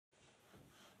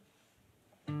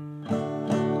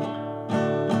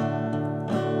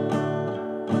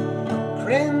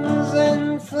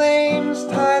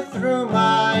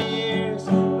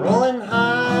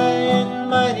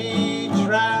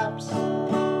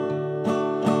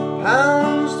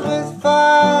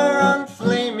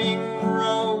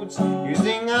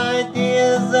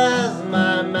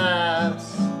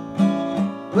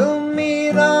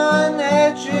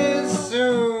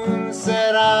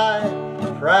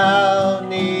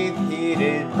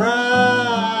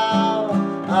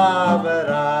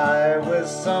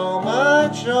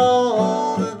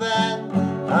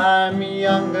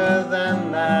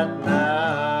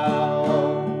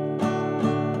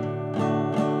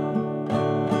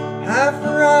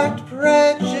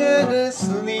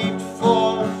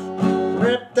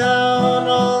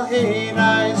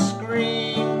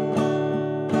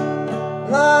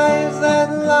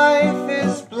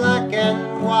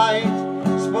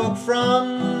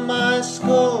from my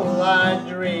school I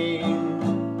dreamed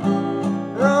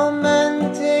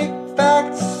romantic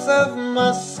facts of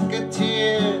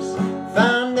musketeers,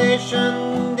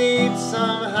 foundation deep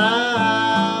somehow.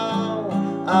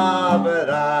 But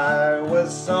I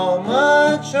was so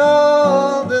much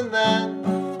older then,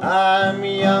 I'm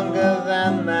younger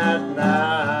than that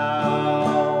now.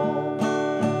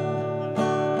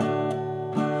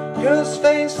 Girls'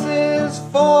 faces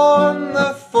form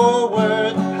the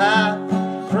forward path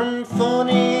from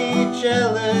phony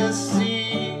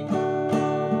jealousy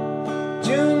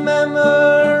to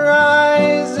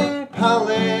memorizing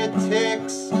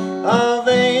politics of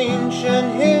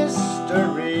ancient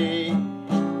history,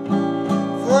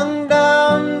 flung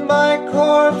down by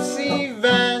corpse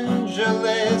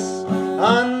evangelists,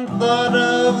 unthought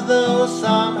of though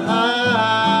somehow.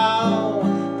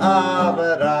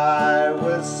 But I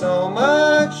was so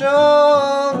much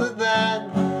older then,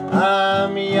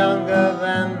 I'm younger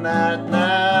than that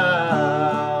now.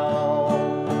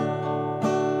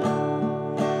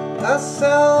 A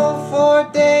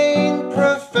self-ordained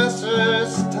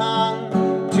professor's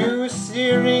tongue, too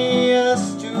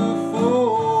serious to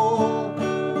fool,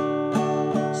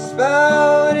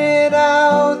 spouted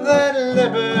out that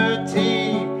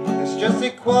liberty is just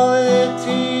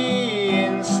equality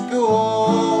in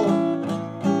school.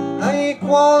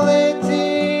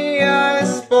 Equality, I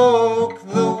spoke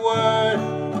the word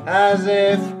as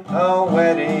if a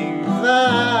wedding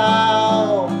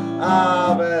vow.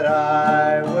 But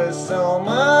I was so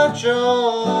much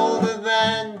older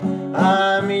then,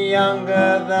 I'm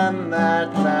younger than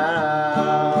that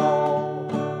now.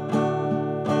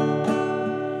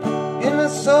 In a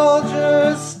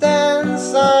soldier's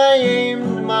stance I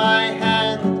aimed my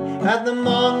hand at the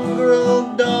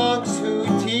mongrel dogs who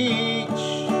teach.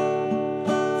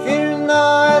 Fear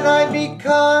not, I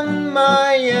become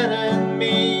my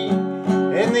enemy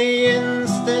in the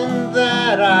instant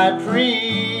that I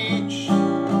preach.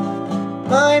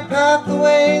 My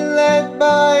pathway led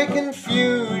by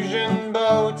confusion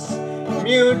boats,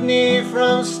 mutiny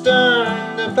from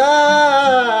stern to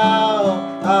bow.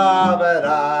 But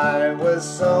I was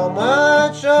so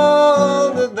much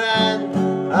older then,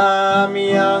 I'm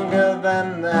younger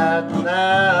than that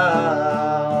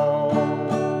now.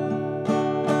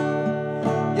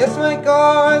 Yes, my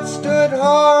guard stood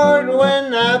hard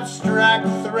when abstract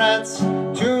threats,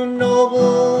 too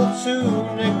noble to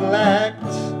neglect,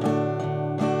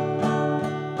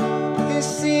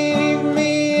 deceived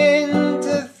me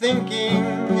into thinking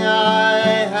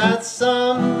I had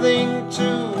something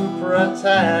to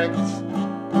protect.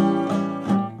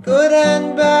 Good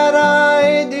and bad,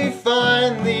 I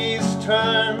define these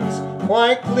terms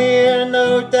quite clear,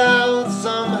 no doubt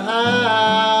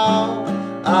somehow.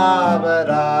 But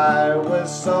I was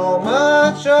so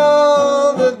much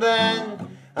older then,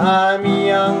 I'm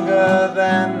younger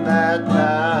than